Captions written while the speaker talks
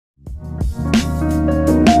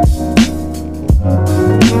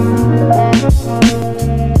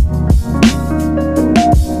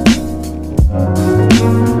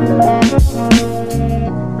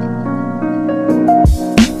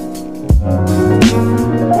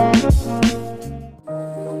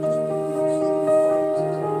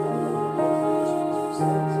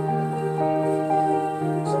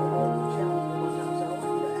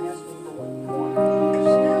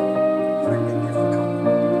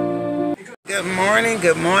Good morning,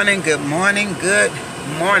 good morning, good morning, good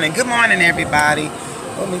morning. Good morning, everybody.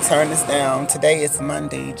 Let me turn this down. Today is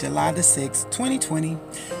Monday, July the 6th, 2020.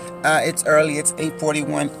 It's early. It's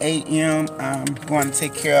 8:41 a.m. I'm going to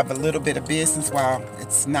take care of a little bit of business while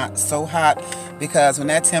it's not so hot, because when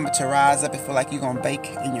that temperature rises up, it feels like you're going to bake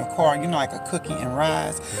in your car, like a cookie and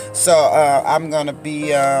rise. So I'm going to be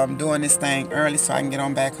doing this thing early so I can get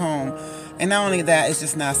on back home. And not only that, it's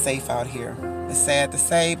just not safe out here. It's sad to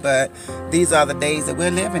say, but these are the days that we're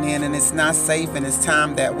living in, and it's not safe, and it's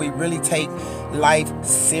time that we really take life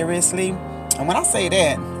seriously. And when I say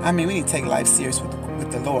that, I mean we need to take life serious with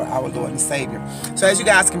the Lord, our Lord and Savior. So as you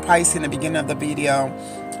guys can probably see in the beginning of the video,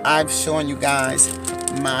 I've shown you guys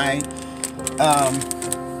my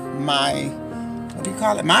what do you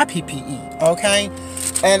call it? My PPE, okay?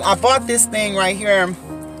 And I bought this thing right here,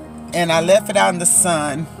 and I left it out in the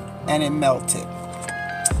sun, and it melted.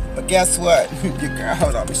 But guess what? Your girl,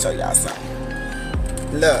 hold on, let me show y'all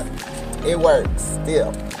something. Look, it works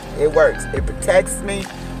still. It works. It protects me.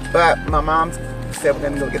 But my mom said we're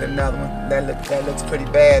gonna go get another one. That looks pretty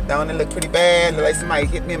bad. Don't it look pretty bad? Look like somebody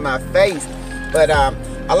hit me in my face. But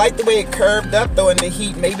I like the way it curved up though in the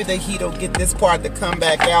heat. Maybe the heat will get this part to come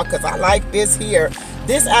back out, because I like this here.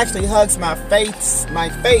 This actually hugs my face.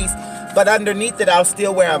 But underneath it, I'll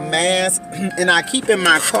still wear a mask. And I keep in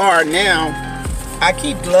my car now, I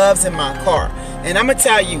keep gloves in my car. And I'm going to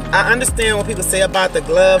tell you, I understand what people say about the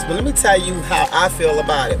gloves, but let me tell you how I feel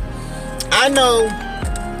about it. I know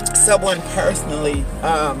someone personally,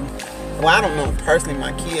 well, I don't know them personally,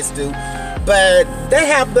 my kids do, but they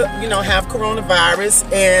have have coronavirus,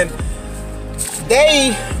 and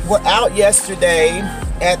they were out yesterday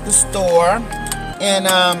at the store, and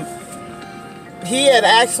he had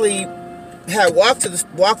actually walked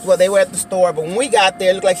well, they were at the store, but when we got there,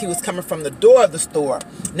 it looked like he was coming from the door of the store.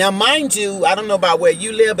 Now, mind you, I don't know about where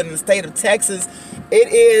you live, but in the state of Texas,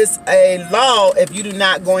 it is a law if you do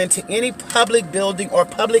not go into any public building or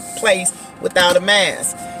public place without a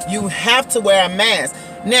mask. You have to wear a mask.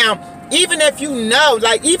 Now, even if you know,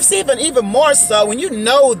 like even more so, when you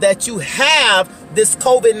know that you have this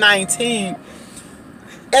COVID-19,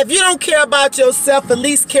 if you don't care about yourself, at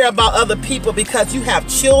least care about other people, because you have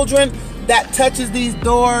children that touches these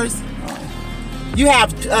doors. You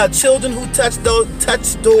have children who touch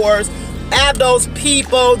doors. Add those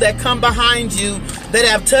people that come behind you that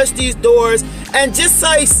have touched these doors, and just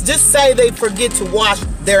say they forget to wash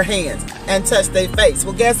their hands and touch their face.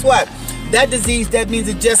 Well, guess what? That disease, that means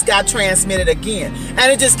it just got transmitted again,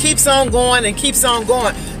 and it just keeps on going and keeps on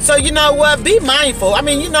going. So you know what? Be mindful. I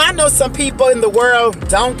mean, I know some people in the world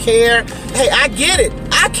don't care. Hey, I get it.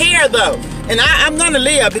 I care though. And I'm going to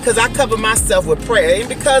live because I cover myself with prayer. And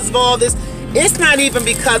because of all this, it's not even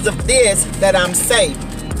because of this that I'm safe.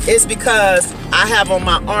 It's because I have on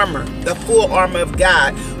my armor, the full armor of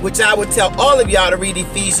God, which I would tell all of y'all to read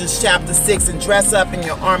Ephesians chapter 6 and dress up in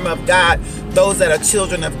your armor of God, those that are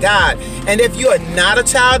children of God. And if you are not a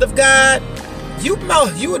child of God, you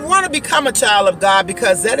would want to become a child of God,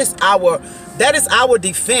 because that is our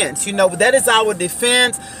defense. That is our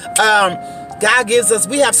defense. God gives us,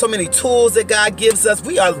 we have so many tools that God gives us.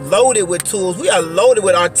 We are loaded with tools. We are loaded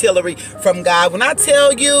with artillery from God. When I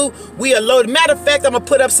tell you we are loaded, matter of fact, I'm going to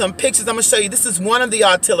put up some pictures. I'm going to show you. This is one of the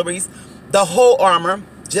artilleries, the whole armor,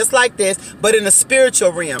 just like this, but in the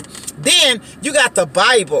spiritual realm. Then you got the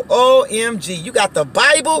Bible. OMG. You got the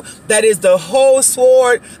Bible, that is the whole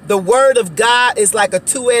sword. The word of God is like a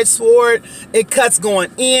two-edged sword. It cuts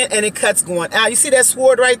going in and it cuts going out. You see that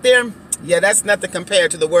sword right there? Yeah, that's nothing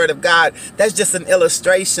compared to the word of God. That's just an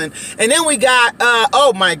illustration. And then we got,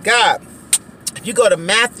 oh my God. If you go to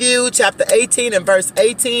Matthew chapter 18 and verse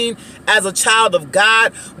 18, as a child of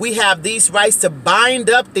God, we have these rights to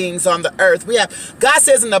bind up things on the earth. God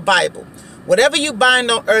says in the Bible, whatever you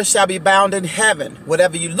bind on earth shall be bound in heaven.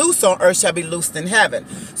 Whatever you loose on earth shall be loosed in heaven.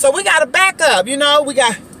 So we got to back up, we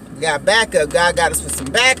got backup. God got us with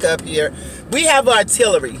some backup here. We have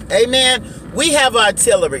artillery. Amen. We have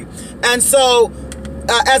artillery. And so,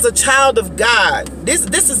 as a child of God, this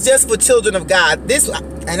is just for children of God.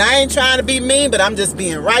 And I ain't trying to be mean, but I'm just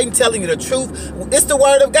being right and telling you the truth. It's the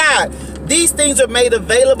word of God. These things are made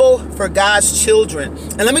available for God's children.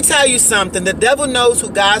 And let me tell you something. The devil knows who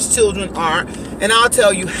God's children are, and I'll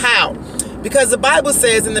tell you how. Because the Bible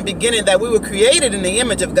says in the beginning that we were created in the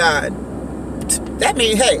image of God. That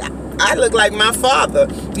means, hey, I look like my Father.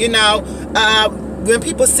 When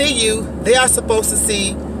people see you, they are supposed to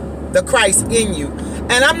see the Christ in you.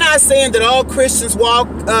 And I'm not saying that all Christians walk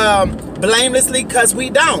blamelessly, because we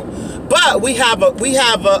don't. But we have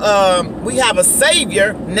a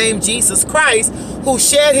Savior named Jesus Christ, who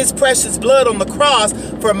shed his precious blood on the cross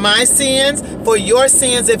for my sins, for your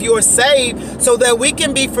sins if you're saved, so that we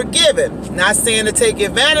can be forgiven. Not saying to take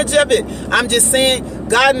advantage of it. I'm just saying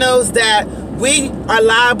God knows that we are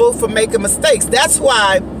liable for making mistakes. That's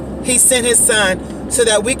why he sent his son, so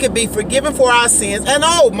that we could be forgiven for our sins. And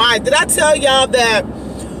oh my, did I tell y'all that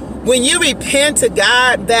when you repent to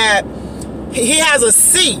God, that he has a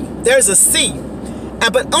sea. There's a sea.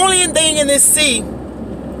 But only thing in this sea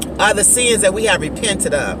are the sins that we have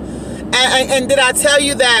repented of. And did I tell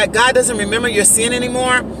you that God doesn't remember your sin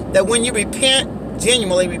anymore? That when you repent,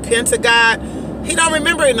 genuinely repent to God, he don't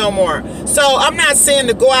remember it no more. So I'm not saying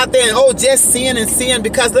to go out there and just sin and sin,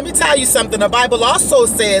 because let me tell you something. The Bible also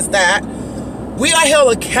says that we are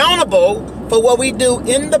held accountable for what we do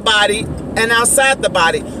in the body and outside the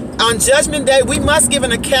body. On Judgment Day, we must give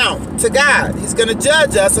an account to God. He's going to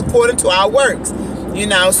judge us according to our works. You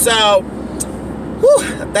know, so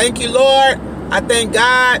thank you, Lord. I thank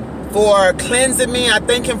God for cleansing me. I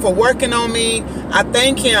thank him for working on me. I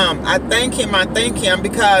thank him. I thank him. I thank him,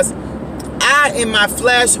 because I in my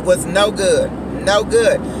flesh was no good. No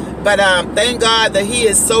good. But thank God that he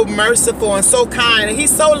is so merciful and so kind, and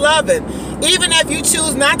he's so loving. Even if you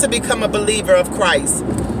choose not to become a believer of Christ,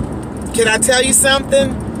 can I tell you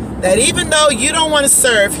something? That even though you don't want to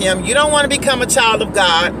serve him, you don't want to become a child of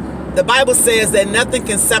God, the Bible says that nothing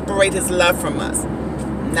can separate his love from us.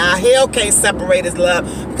 Now, hell can't separate his love,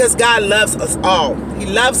 because God loves us all. He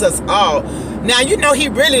loves us all. Now, you know he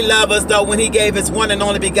really loved us, though, when he gave his one and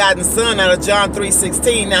only begotten son out of John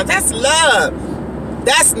 3:16. Now, that's love.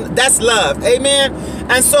 That's love. Amen.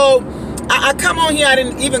 And so I come on here. I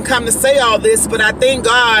didn't even come to say all this, but I thank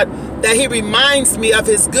God that he reminds me of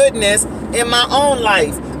his goodness in my own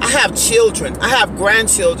life. I have children. I have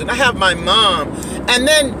grandchildren. I have my mom. And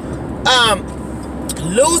then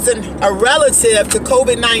losing a relative to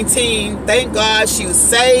COVID-19, thank God she was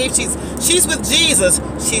saved. She's with Jesus.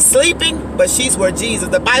 She's sleeping, but she's with Jesus.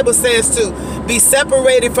 The Bible says to be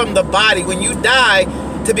separated from the body. When you die,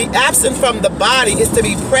 to be absent from the body is to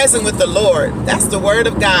be present with the Lord. That's the word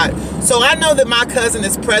of God. So I know that my cousin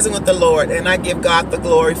is present with the Lord, and I give God the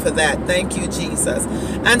glory for that. Thank you, Jesus.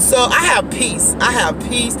 And so I have peace. I have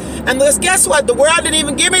peace. And guess what? The world didn't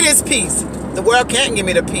even give me this peace. The world can't give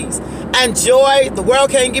me the peace. And joy, the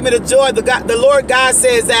world can't give me the joy. The Lord God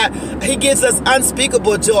says that he gives us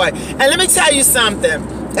unspeakable joy. And let me tell you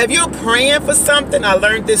something. If you're praying for something, I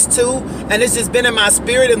learned this too, and it's just been in my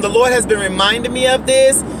spirit, and the Lord has been reminding me of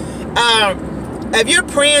this. If you're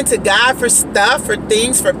praying to God for stuff, for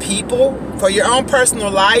things, for people, for your own personal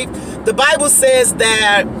life, the Bible says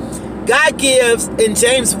that God gives, in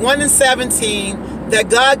James 1:17, that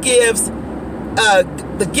God gives,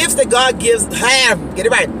 the gifts that God gives, get it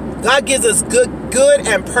right. God gives us good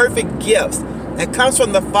and perfect gifts that comes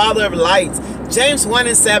from the Father of lights. James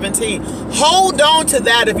 1:17. Hold on to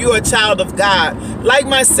that if you're a child of God. Like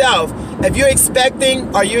myself, if you're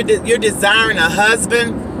expecting or you're desiring a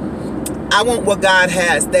husband, I want what God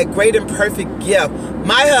has, that great and perfect gift.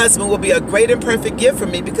 My husband will be a great and perfect gift for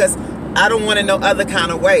me, because I don't want it no other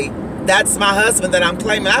kind of way. That's my husband that I'm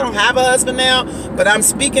claiming. I don't have a husband now, but I'm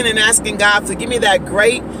speaking and asking God to give me that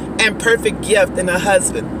great and perfect gift in a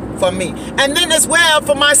husband for me. And then as well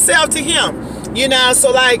for myself to him. You know,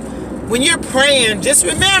 so like, when you're praying, just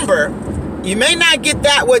remember, you may not get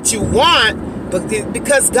that what you want, but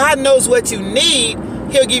because God knows what you need,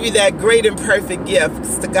 he'll give you that great and perfect gift.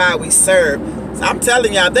 It's the God we serve. So I'm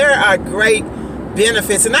telling y'all, there are great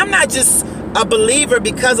benefits. And I'm not just a believer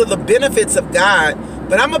because of the benefits of God,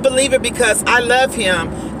 but I'm a believer because I love him,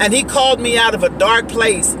 and he called me out of a dark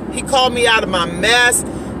place. He called me out of my mess.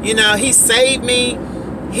 You know, he saved me.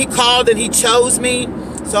 He called and he chose me.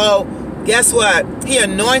 So guess what? He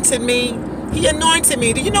anointed me. He anointed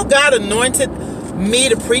me. Do you know God anointed me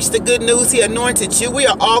to preach the good news? He anointed you. We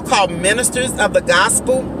are all called ministers of the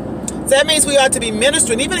gospel. So that means we ought to be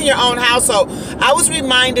ministering, even in your own household. I was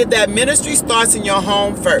reminded that ministry starts in your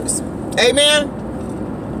home first. Amen?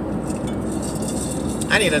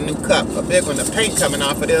 I need a new cup, a big one. The paint coming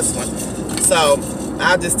off of this one. So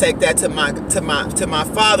I'll just take that to my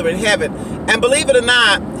Father in heaven. And believe it or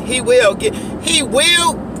not, he will He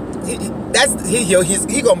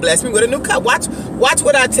gonna bless me with a new cup. Watch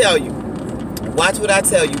what I tell you. Watch what I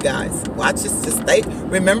tell you guys. Watch this. Just stay.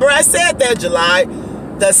 Remember I said that July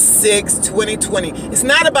the 6th, 2020. It's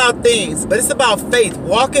not about things, but it's about faith.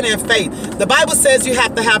 Walking in faith. The Bible says you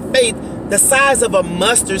have to have faith the size of a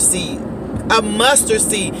mustard seed. A mustard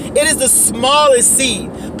seed. It is the smallest seed,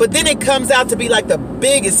 but then it comes out to be like the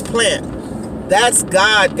biggest plant. That's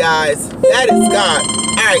God, guys. That is God.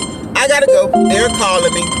 All right, I gotta go. They're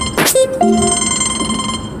calling me.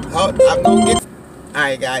 Oh, I'm gonna get.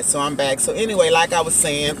 Alright guys, so I'm back. So anyway, like I was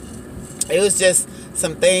saying, it was just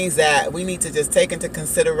some things that we need to just take into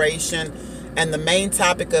consideration. And the main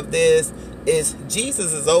topic of this is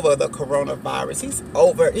Jesus is over the coronavirus. He's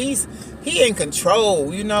over. He in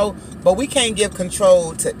control, you know. But we can't give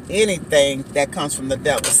control to anything that comes from the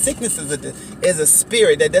devil. Sickness is a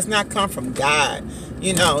spirit that does not come from God.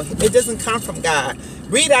 You know, it doesn't come from God.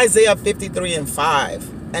 Read Isaiah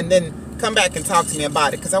 53:5 and then come back and talk to me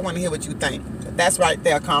about it, because I want to hear what you think. That's right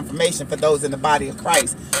there, confirmation for those in the body of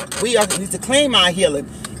Christ. We need to claim our healing.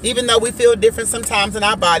 Even though we feel different sometimes in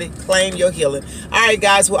our body, claim your healing. All right,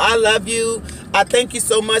 guys. Well, I love you. I thank you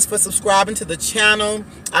so much for subscribing to the channel.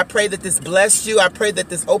 I pray that this blessed you. I pray that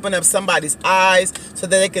this opened up somebody's eyes so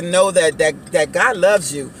that they can know that God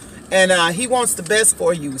loves you. And he wants the best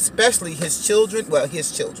for you, especially his children. Well,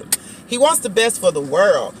 his children. He wants the best for the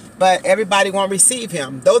world, but everybody won't receive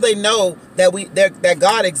him. Though they know that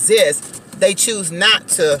God exists, they choose not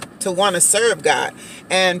to want to serve God.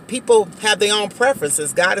 And people have their own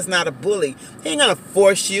preferences. God is not a bully. He ain't going to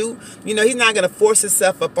force you. You know, he's not going to force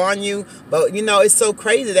himself upon you. But, you know, it's so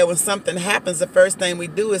crazy that when something happens, the first thing we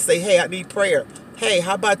do is say, hey, I need prayer. Hey,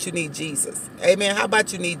 how about you need Jesus? Amen. How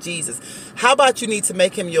about you need Jesus? How about you need to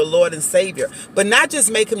make him your Lord and Savior? But not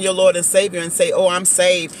just make him your Lord and Savior and say, oh, I'm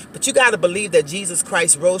saved. But you got to believe that Jesus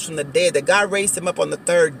Christ rose from the dead, that God raised him up on the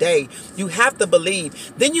third day. You have to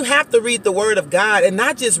believe. Then you have to read the word of God, and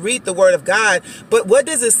not just read the word of God, but what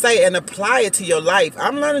does it say, and apply it to your life.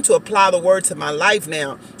 I'm learning to apply the word to my life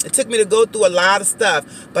now. It took me to go through a lot of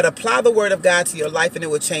stuff, but apply the word of God to your life and it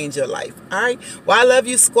will change your life. All right. Well, I love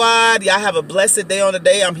you, squad. Y'all have a blessed day on the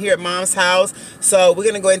day. I'm here at Mom's house. So we're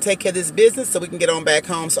going to go ahead and take care of this business so we can get on back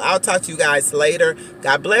home. So I'll talk to you guys later.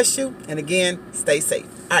 God bless you. And again, stay safe.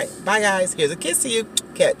 All right. Bye, guys. Here's a kiss to you.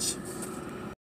 Catch.